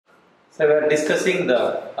So we are discussing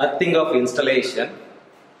the earthing of installation.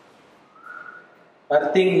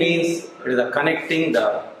 Earthing means it is the connecting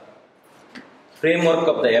the framework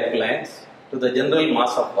of the appliance to the general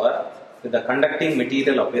mass of earth with the conducting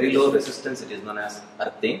material of very low resistance. It is known as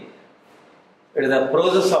earthing. It is the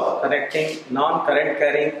process of connecting non-current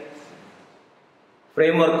carrying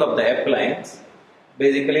framework of the appliance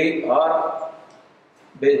basically or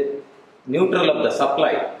neutral of the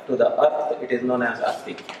supply to the earth. It is known as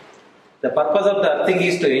earthing. The purpose of the earthing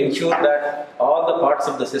is to ensure that all the parts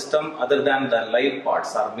of the system other than the live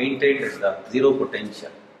parts are maintained at the zero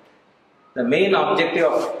potential. The main objective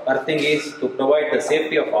of earthing is to provide the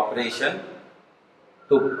safety of operation,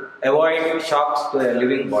 to avoid shocks to a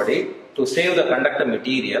living body, to save the conductor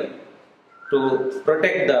material, to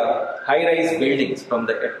protect the high-rise buildings from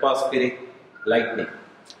the atmospheric lightning.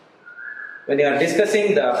 When you are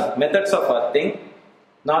discussing the methods of earthing,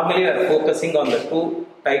 normally we are focusing on the two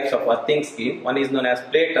types of earthing scheme. One is known as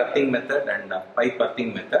plate earthing method and pipe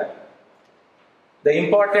earthing method. The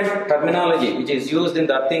important terminology which is used in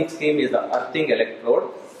the earthing scheme is the earthing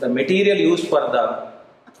electrode. The material used for the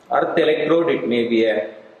earth electrode, it may be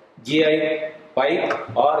a GI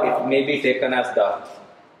pipe or it may be taken as the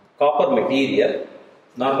copper material.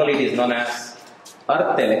 Normally it is known as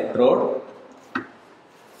earth electrode.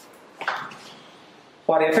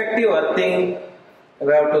 For effective earthing,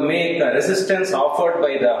 we have to make a resistance offered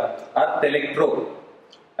by the earth electrode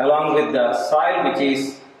along with the soil, which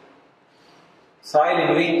is soil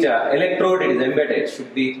in which electrode is embedded,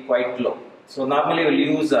 should be quite low. So normally we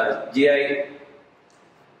will use GI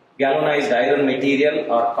galvanized iron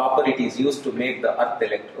material or copper. It is used to make the earth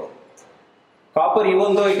electrode. Copper,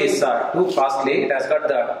 even though it is too costly, it has got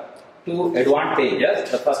the two advantages.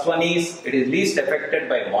 The first one is it is least affected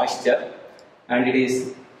by moisture and it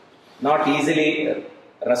is not easily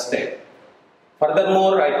rusted.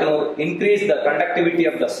 Furthermore, to increase the conductivity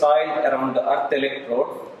of the soil around the earth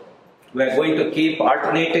electrode, we are going to keep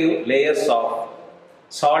alternative layers of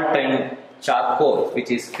salt and charcoal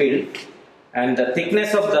which is filled, and the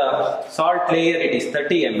thickness of the salt layer it is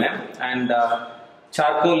 30 mm and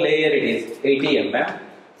charcoal layer it is 80 mm,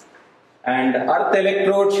 and earth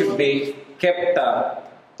electrode should be kept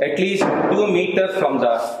at least 2 meters from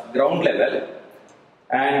the ground level,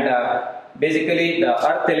 and basically the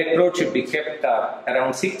earth electrode should be kept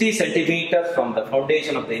around 60 centimeters from the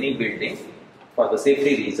foundation of any building for the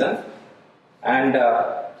safety reason. And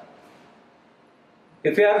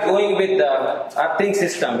if you are going with the earthing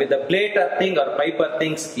system, with the plate earthing or pipe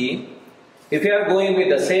earthing scheme, if you are going with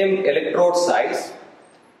the same electrode size,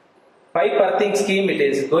 pipe earthing scheme, it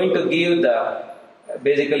is going to give the,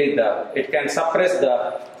 basically it can suppress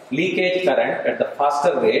the leakage current at the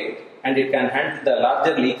faster rate and it can handle the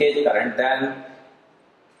larger leakage current than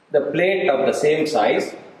the plate of the same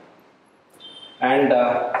size. And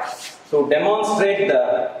to demonstrate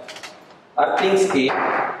the earthing scheme,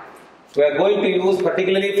 we are going to use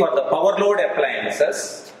particularly for the power load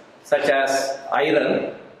appliances such as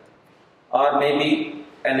iron or maybe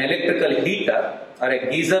an electrical heater or a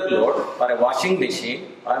geyser load or a washing machine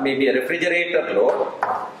or maybe a refrigerator load.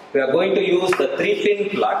 We are going to use the 3-pin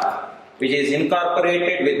plug which is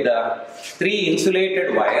incorporated with the 3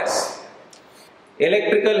 insulated wires.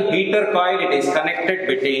 Electrical heater coil, it is connected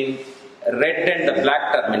between red and the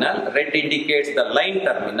black terminal. Red indicates the line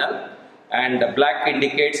terminal and the black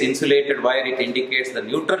indicates insulated wire, it indicates the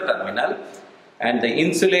neutral terminal, and the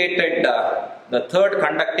insulated, the third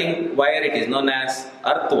conducting wire, it is known as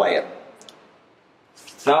earth wire.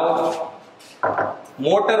 Now,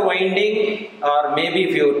 motor winding, or maybe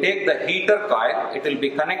if you take the heater coil, it will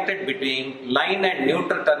be connected between line and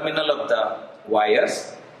neutral terminal of the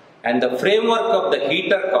wires, and the framework of the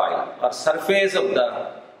heater coil or surface of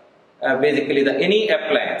the basically the any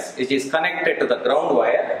appliance which is connected to the ground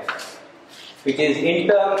wire, which is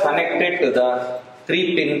interconnected to the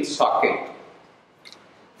 3-pin socket.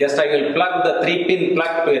 Just I will plug the 3-pin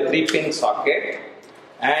plug to a 3-pin socket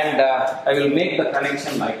and I will make the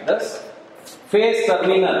connection like this. Phase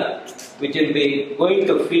terminal which will be going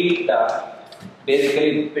to feed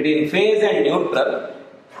basically between phase and neutral,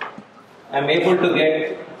 I am able to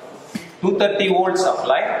get 230 volt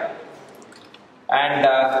supply, and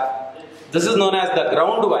this is known as the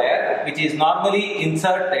ground wire which is normally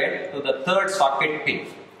inserted to the third socket pin.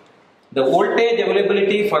 The voltage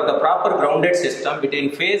availability for the proper grounded system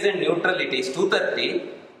between phase and neutral it is 230,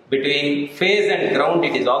 between phase and ground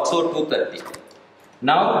it is also 230.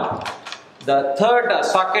 Now the third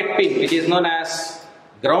socket pin which is known as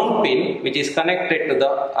ground pin which is connected to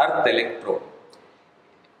the earth electrode.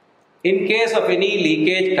 In case of any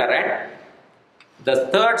leakage current, The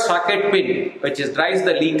third socket pin, which is drives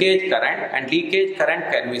the leakage current, and leakage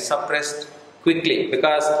current can be suppressed quickly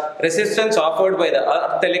because resistance offered by the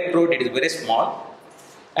earth electrode, it is very small.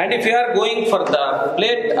 And if you are going for the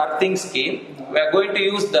plate earthing scheme, we are going to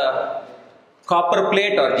use the copper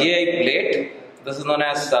plate or GI plate. This is known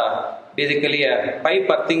as basically a pipe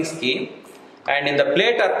earthing scheme. And in the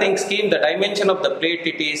plate earthing scheme, the dimension of the plate,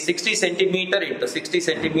 it is 60 centimeter into 60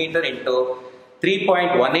 centimeter into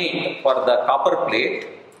 3.18 for the copper plate.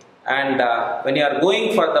 And when you are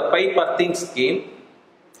going for the pipe earthing scheme,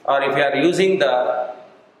 or if you are using the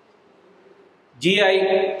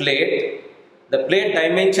GI plate, the plate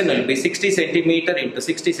dimension will be 60 centimeter into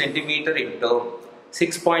 60 centimeter into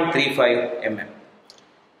 6.35 mm.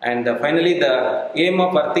 And finally, the aim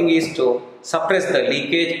of earthing is to suppress the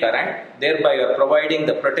leakage current, thereby you are providing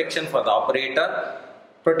the protection for the operator,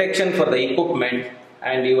 protection for the equipment,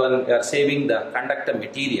 and even you are saving the conductor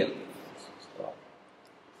material. So,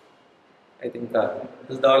 I think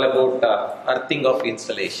this is all about earthing of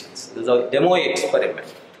installations. This is a demo experiment.